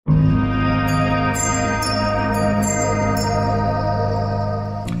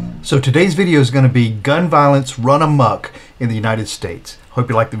So today's video is going to be gun violence run amok in the United States. Hope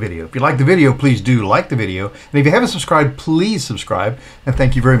you like the video. If you like the video, please do like the video. And if you haven't subscribed, please subscribe. And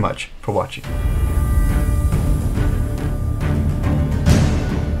thank you very much for watching.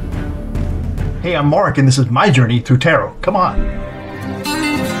 Hey, I'm Mark, and this is my journey through tarot. Come on.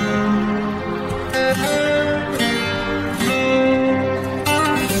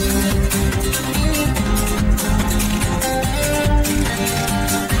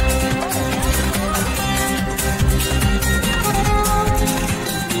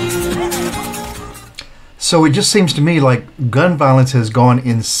 So it just seems to me like gun violence has gone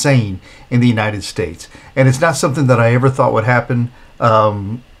insane in the United States. And it's not something that I ever thought would happen,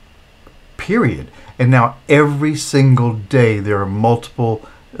 period. And now every single day there are multiple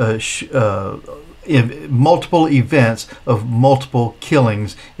events of multiple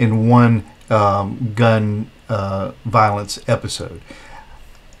killings in one gun violence episode.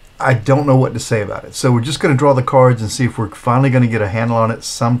 I don't know what to say about it. So we're just going to draw the cards and see if we're finally going to get a handle on it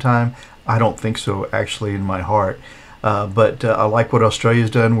sometime. I don't think so, actually, in my heart. But I like what Australia's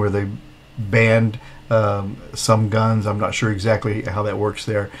done, where they banned some guns. I'm not sure exactly how that works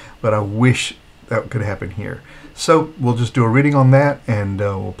there, but I wish that could happen here. So we'll just do a reading on that, and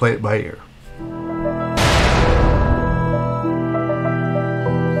we'll play it by ear.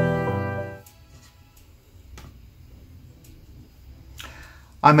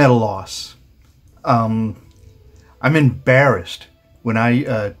 I'm at a loss. I'm embarrassed when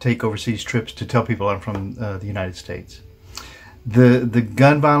I take overseas trips to tell people I'm from the United States. The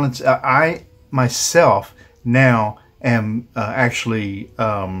gun violence, I myself now am actually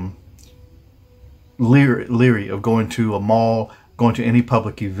leery of going to a mall, going to any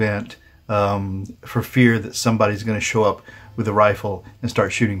public event, for fear that somebody's going to show up with a rifle and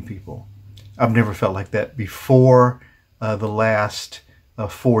start shooting people. I've never felt like that before the last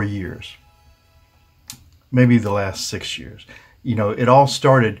 4 years, maybe the last 6 years. You know, it all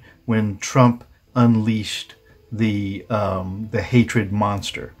started when Trump unleashed the hatred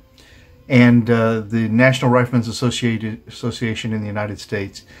monster, and the National Riflemen's Association in the United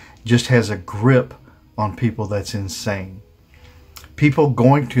States just has a grip on people that's insane. People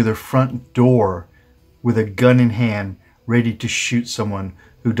going to their front door with a gun in hand, ready to shoot someone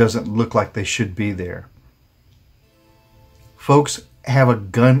who doesn't look like they should be there. Folks have a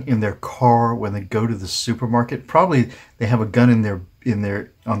gun in their car when they go to the supermarket. Probably they have a gun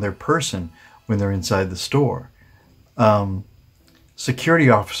on their person when they're inside the store. Security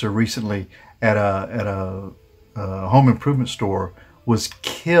officer recently at a home improvement store was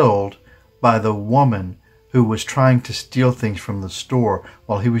killed by the woman who was trying to steal things from the store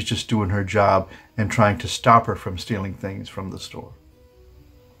while he was just doing her job and trying to stop her from stealing things from the store.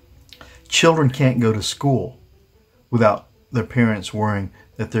 Children can't go to school without their parents worrying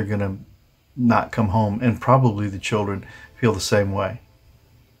that they're going to not come home, and probably the children feel the same way.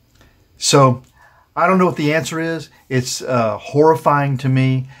 So I don't know what the answer is. It's horrifying to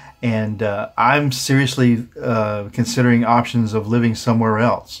me, and I'm seriously considering options of living somewhere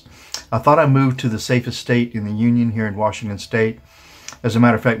else. I thought I moved to the safest state in the Union here in Washington State. As a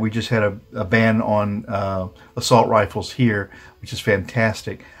matter of fact, we just had a ban on assault rifles here, which is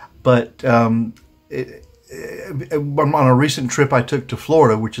fantastic. But on a recent trip I took to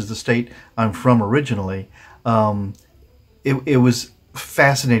Florida, which is the state I'm from originally, it was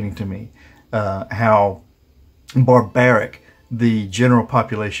fascinating to me how barbaric the general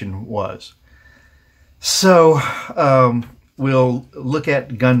population was. So we'll look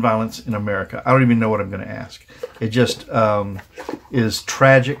at gun violence in America. I don't even know what I'm going to ask. It just is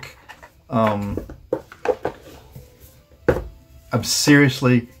tragic. I'm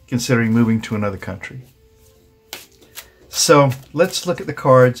seriously considering moving to another country. So let's look at the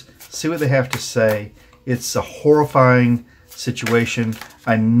cards, see what they have to say. It's a horrifying situation.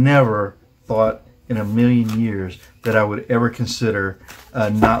 I never thought in a million years that I would ever consider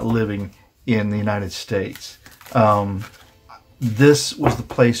not living in the United States. This was the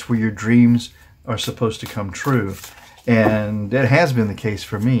place where your dreams are supposed to come true. And it has been the case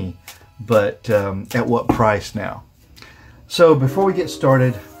for me, but at what price now? So before we get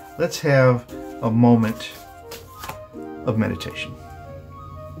started, let's have a moment of meditation.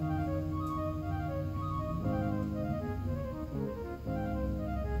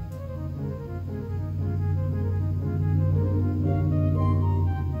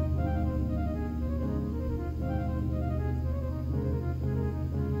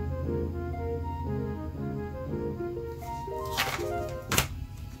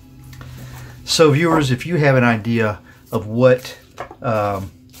 So viewers, if you have an idea of what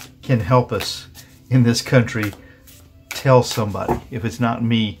can help us in this country, tell somebody. If it's not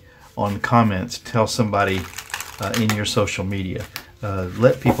me, on comments. Tell somebody in your social media.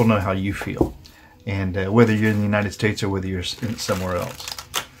 Let people know how you feel, and whether you're in the United States or whether you're somewhere else.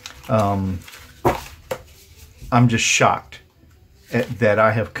 I'm just shocked that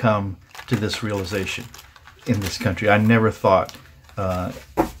I have come to this realization in this country. I never thought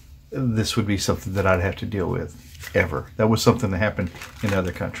this would be something that I'd have to deal with, ever. That was something that happened in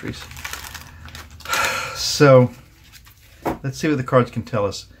other countries. So let's see what the cards can tell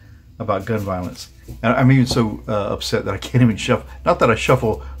us about gun violence. And I'm even so upset that I can't even shuffle. Not that I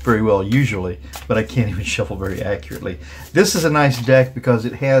shuffle very well usually, but I can't even shuffle very accurately. This is a nice deck because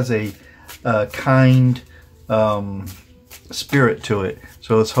it has a kind spirit to it.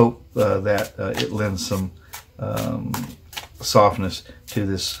 So let's hope that it lends some softness to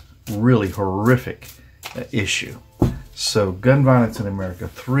this really horrific issue. So gun violence in America.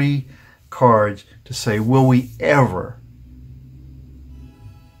 3 cards to say, will we ever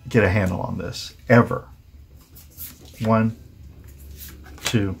get a handle on this? Ever. 1,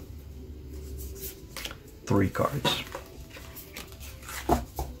 2, 3 cards.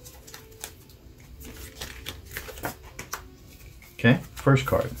 Okay, first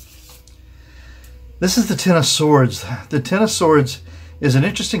card. This is the Ten of Swords. The Ten of Swords is an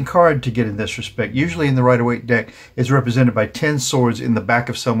interesting card to get in this respect. Usually in the Rider-Waite deck, it's represented by 10 swords in the back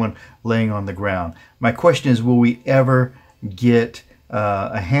of someone laying on the ground. My question is, will we ever get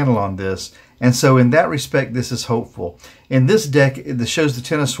a handle on this? And so in that respect, this is hopeful. In this deck, it shows the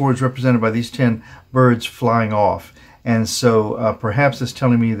Ten of Swords represented by these 10 birds flying off. And so perhaps it's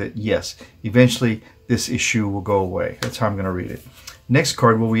telling me that, yes, eventually this issue will go away. That's how I'm going to read it. Next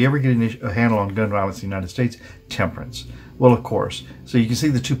card, will we ever get a handle on gun violence in the United States? Temperance. Well, of course. So you can see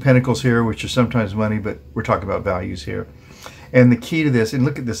the 2 pentacles here, which are sometimes money, but we're talking about values here. And the key to this, and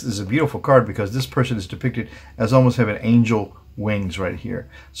look at this is a beautiful card because this person is depicted as almost having angel wings right here.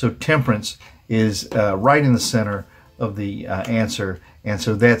 So temperance is right in the center of the answer, and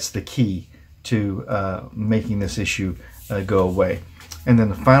so that's the key to making this issue go away. And then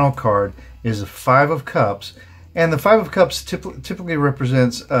the final card is the 5 of Cups, and the 5 of Cups typically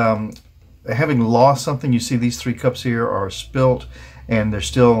represents having lost something. You see these 3 cups here are spilt, and there's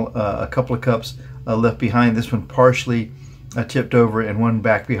still a couple of cups left behind. This one partially tipped over and one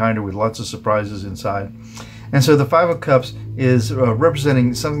back behind her with lots of surprises inside. And so the 5 of Cups is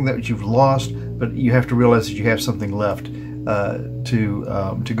representing something that you've lost, but you have to realize that you have something left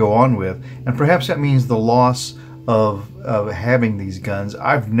to go on with. And perhaps that means the loss of having these guns.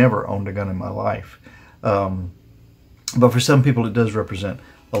 I've never owned a gun in my life. But for some people it does represent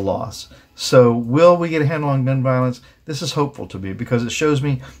a loss. So will we get a handle on gun violence? This is hopeful to me because it shows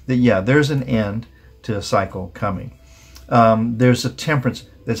me that, yeah, there's an end to a cycle coming. There's a temperance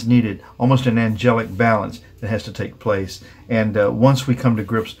that's needed, almost an angelic balance that has to take place. And once we come to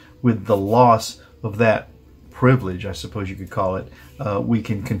grips with the loss of that privilege, I suppose you could call it, we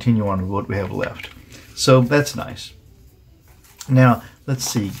can continue on with what we have left. So that's nice. Now, let's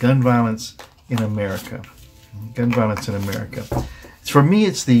see, gun violence in America. Gun violence in America. For me,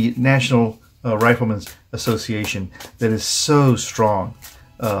 it's the National Riflemen's Association that is so strong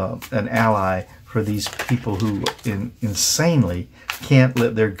an ally for these people who insanely can't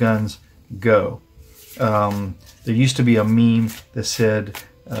let their guns go. There used to be a meme that said,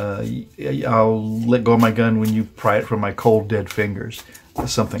 I'll let go of my gun when you pry it from my cold dead fingers,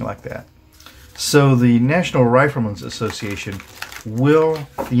 something like that. So the National Riflemen's Association, will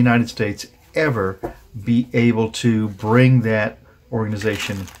the United States ever be able to bring that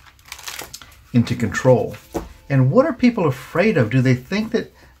organization into control? And what are people afraid of? Do they think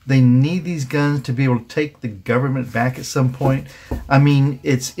that they need these guns to be able to take the government back at some point? I mean,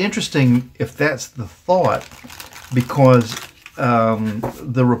 it's interesting if that's the thought, because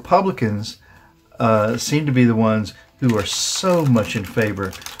the Republicans seem to be the ones who are so much in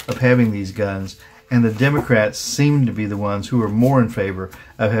favor of having these guns, and the Democrats seem to be the ones who are more in favor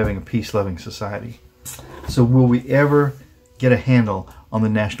of having a peace-loving society. So will we ever get a handle on the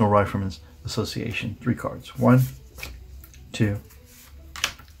National Riflemen's Association? 3 cards. 1, 2,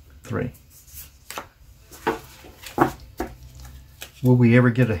 3. Will we ever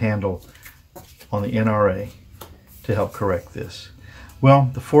get a handle on the NRA to help correct this?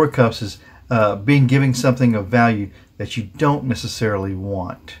 Well, the 4 of Cups is giving something of value that you don't necessarily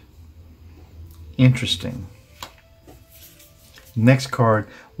want. Interesting. Next card,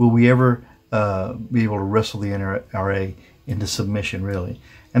 will we ever be able to wrestle the NRA into submission, really?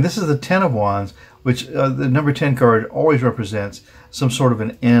 And this is the 10 of Wands, which the number 10 card always represents some sort of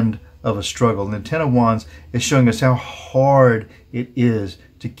an end of a struggle. And the 10 of Wands is showing us how hard it is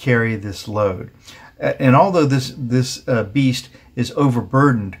to carry this load. And although this beast is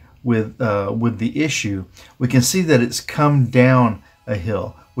overburdened with the issue, we can see that it's come down a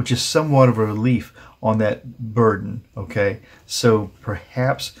hill, which is somewhat of a relief on that burden. Okay, so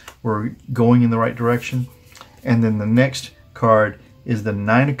perhaps we're going in the right direction. And then the next card is the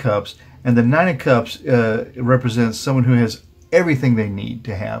Nine of Cups, and the Nine of Cups represents someone who has everything they need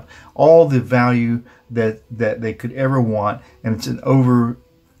to have, all the value that they could ever want, and it's an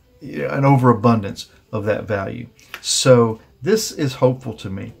overabundance of that value. So this is hopeful to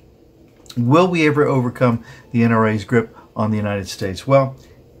me. Will we ever overcome the NRA's grip on the United States? Well,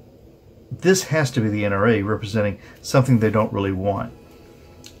 this has to be the NRA representing something they don't really want.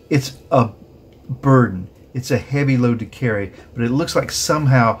 It's a burden. It's a heavy load to carry, but it looks like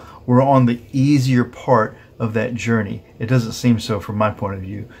somehow we're on the easier part of that journey. It doesn't seem so from my point of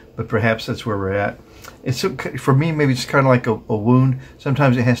view, but perhaps that's where we're at. It's for me, maybe it's kind of like a wound.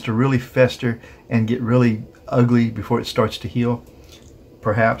 Sometimes it has to really fester and get really ugly before it starts to heal,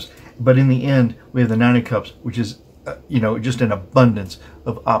 perhaps. But in the end, we have the Nine of Cups, which is just an abundance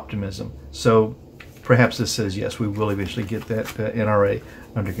of optimism. So perhaps this says, yes, we will eventually get that NRA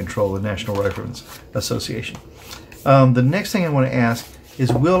under control, the National Riflemen's Association. The next thing I want to ask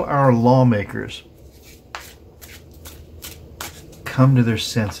is, will our lawmakers come to their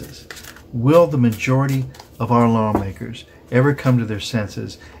senses? Will the majority of our lawmakers ever come to their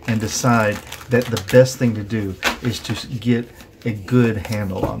senses and decide that the best thing to do is to get a good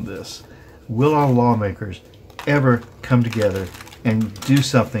handle on this? Will our lawmakers ever come together and do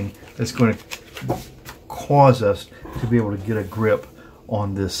something that's going to cause us to be able to get a grip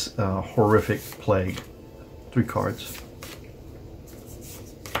on this horrific plague? 3 cards.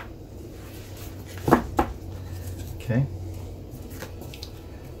 Okay.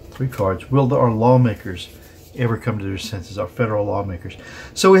 3 cards. Will our lawmakers ever come to their senses, our federal lawmakers?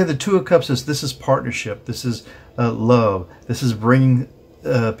 So we have the Two of Cups. This is partnership. This is love. This is bringing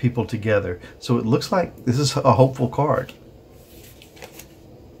people together. So it looks like this is a hopeful card.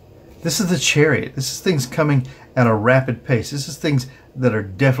 This is the Chariot. This is things coming at a rapid pace. This is things that are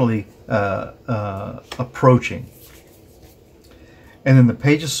definitely approaching. And then the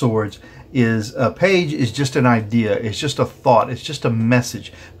Page of Swords is, a page is just an idea. It's just a thought. It's just a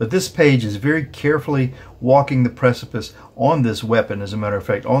message. But this page is very carefully walking the precipice on this weapon, as a matter of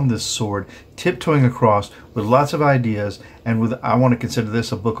fact, on this sword, tiptoeing across with lots of ideas, and with, I want to consider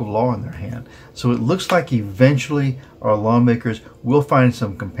this a book of law in their hand. So it looks like eventually our lawmakers will find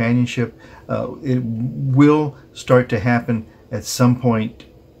some companionship. It will start to happen at some point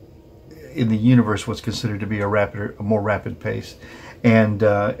in the universe, what's considered to be a more rapid pace. And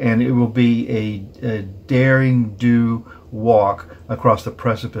it will be a daring do walk across the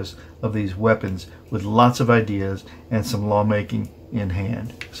precipice of these weapons with lots of ideas and some lawmaking in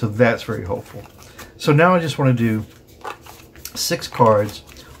hand. So that's very hopeful. So now I just want to do 6 cards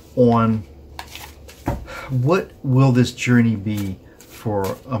on what will this journey be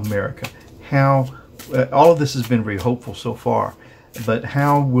for America. How all of this has been very hopeful so far, but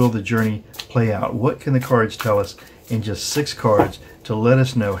how will the journey play out? What can the cards tell us in just 6 cards to let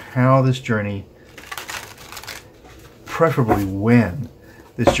us know how this journey, preferably when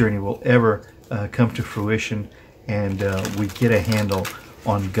this journey will ever come to fruition, and we get a handle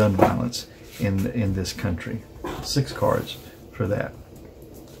on gun violence in this country? 6 cards for that.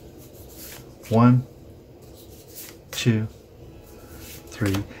 1, 2,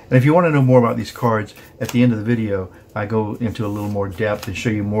 3. And if you want to know more about these cards, at the end of the video I go into a little more depth and show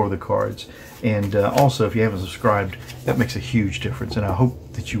you more of the cards. And also, if you haven't subscribed, that makes a huge difference, and I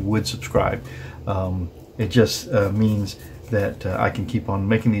hope that you would subscribe. It just means that I can keep on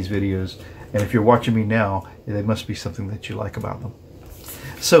making these videos, and if you're watching me now, there must be something that you like about them.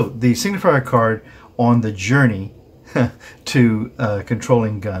 So the signifier card on the journey to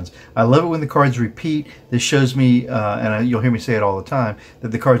controlling guns. I love it when the cards repeat. This shows me, you'll hear me say it all the time, that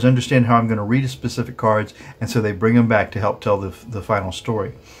the cards understand how I'm going to read specific cards, and so they bring them back to help tell the final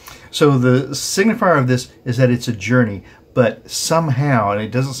story. So the signifier of this is that it's a journey, but somehow, and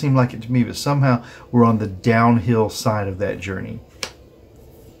it doesn't seem like it to me, but somehow we're on the downhill side of that journey,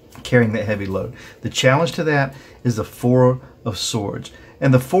 carrying that heavy load. The challenge to that is the Four of Swords.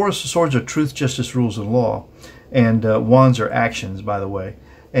 And the Four of Swords are truth, justice, rules, and law. And wands are actions, by the way.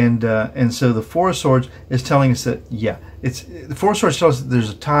 And so the Four of Swords is telling us that, yeah, the Four of Swords tells us that there's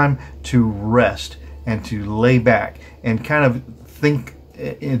a time to rest and to lay back and kind of think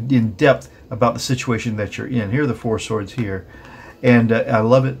in depth about the situation that you're in. Here are the Four of Swords here. And I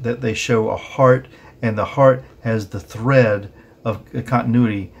love it that they show a heart, and the heart has the thread of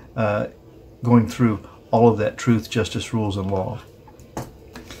continuity going through all of that truth, justice, rules, and law.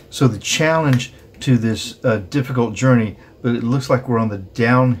 So the challenge to this difficult journey but it looks like we're on the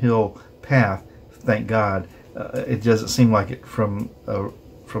downhill path. Thank God. It doesn't seem like it from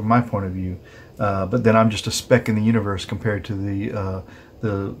my point of view. But then I'm just a speck in the universe compared to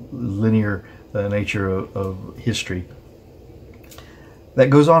the linear nature of history. That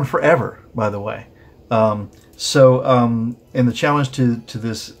goes on forever, by the way. And the challenge to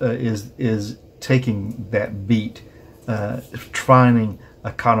this is taking that beat, finding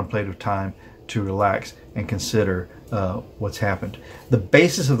a contemplative time to relax and consider what's happened. The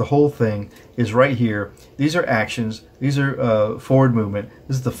basis of the whole thing is right here. These are actions. These are forward movement.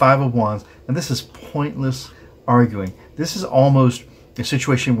 This is the Five of Wands, and this is pointless arguing. This is almost a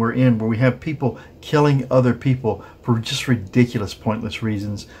situation we're in where we have people killing other people for just ridiculous, pointless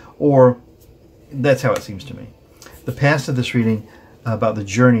reasons, or that's how it seems to me. The past of this reading about the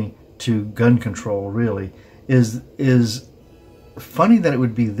journey to gun control really is funny that it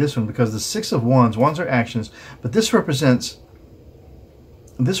would be this one, because the Six of Wands are actions, but this represents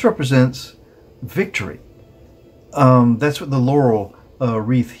victory. That's what the laurel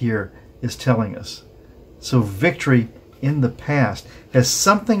wreath here is telling us. So victory in the past. Has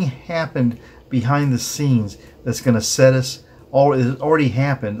something happened behind the scenes that's going to set us, or it has already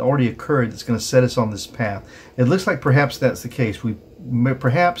happened, already occurred, that's going to set us on this path? It looks like perhaps that's the case.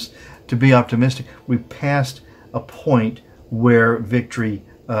 Perhaps, to be optimistic, we passed a point where victory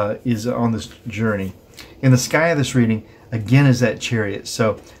is on this journey. In the sky of this reading, again, is that Chariot.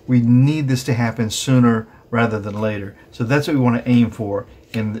 So we need this to happen sooner rather than later. So that's what we want to aim for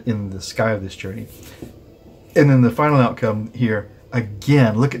in the sky of this journey. And then the final outcome here,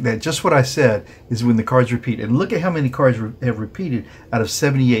 again, look at that. Just what I said is when the cards repeat. And look at how many cards have repeated out of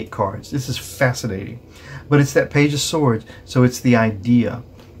 78 cards. This is fascinating. But it's that Page of Swords. So it's the idea.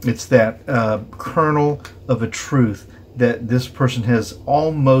 It's that kernel of a truth that this person has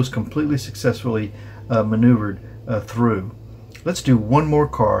almost completely successfully maneuvered through. Let's do one more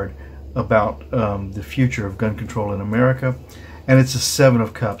card about the future of gun control in America. And it's the Seven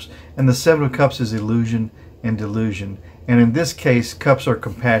of Cups. And the Seven of Cups is illusion and delusion. And in this case, cups are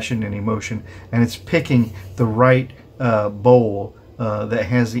compassion and emotion, and it's picking the right bowl that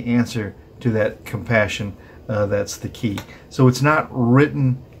has the answer to that compassion. That's the key. So it's not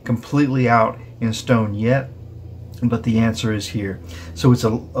written completely out in stone yet, but the answer is here. So it's a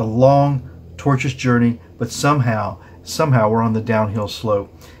long, tortuous journey, but somehow we're on the downhill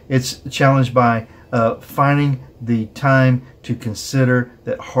slope. It's challenged by finding the time to consider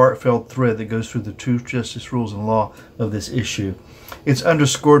that heartfelt thread that goes through the truth, justice, rules, and law of this issue. It's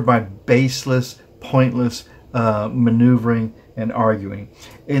underscored by baseless, pointless maneuvering and arguing.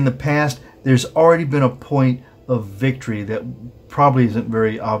 In the past, there's already been a point of victory that probably isn't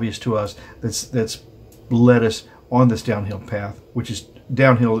very obvious to us that's led us on this downhill path, which is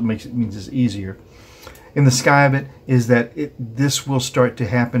downhill. It means it's easier. In the sky of it is that this will start to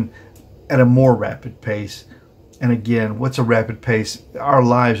happen at a more rapid pace. And again, what's a rapid pace? Our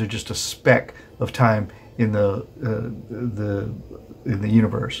lives are just a speck of time in the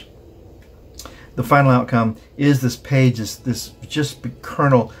universe. The final outcome is this page, this just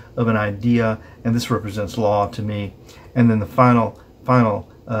kernel of an idea, and this represents law to me. And then the final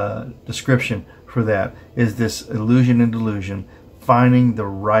description for that is this illusion and delusion. Finding the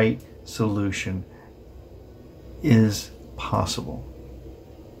right solution is possible.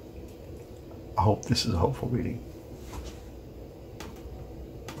 I hope this is a hopeful reading.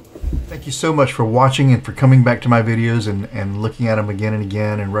 Thank you so much for watching and for coming back to my videos and looking at them again and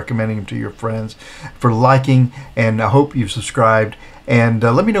again and recommending them to your friends, for liking, and I hope you've subscribed. And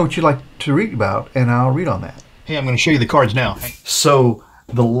let me know what you'd like to read about, and I'll read on that. Hey, I'm going to show you the cards now. So,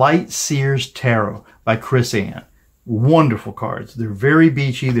 the Light Seers Tarot by Chris Ann. Wonderful cards. They're very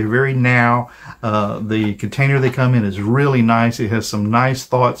beachy. They're very now. The container they come in is really nice. It has some nice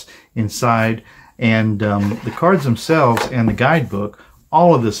thoughts inside. And the cards themselves and the guidebook,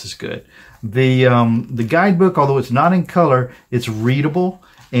 all of this is good. The guidebook, although it's not in color, it's readable,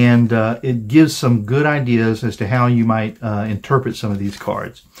 and it gives some good ideas as to how you might interpret some of these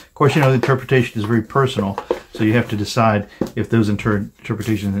cards. Of course, you know, the interpretation is very personal, so you have to decide if those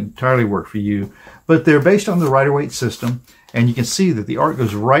interpretations entirely work for you. But they're based on the Rider-Waite system, and you can see that the art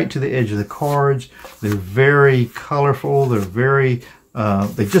goes right to the edge of the cards. They're very colorful. They're very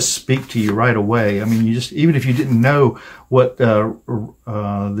they just speak to you right away. I mean, you just, even if you didn't know what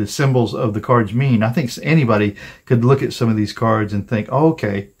the symbols of the cards mean, I think anybody could look at some of these cards and think, oh,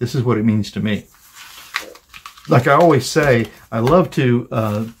 okay, this is what it means to me. Like I always say, I love to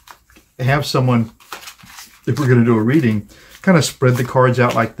have someone, if we're going to do a reading, kind of spread the cards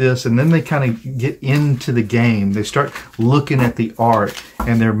out like this, and then they kind of get into the game. They start looking at the art,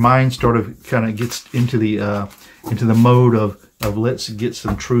 and their mind kind of gets into the mode of let's get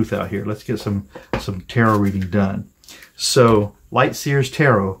some truth out here. Let's get some tarot reading done. So Light Seers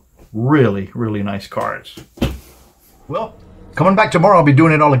Tarot, really, really nice cards. Well, coming back tomorrow, I'll be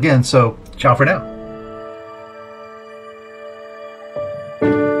doing it all again. So ciao for now.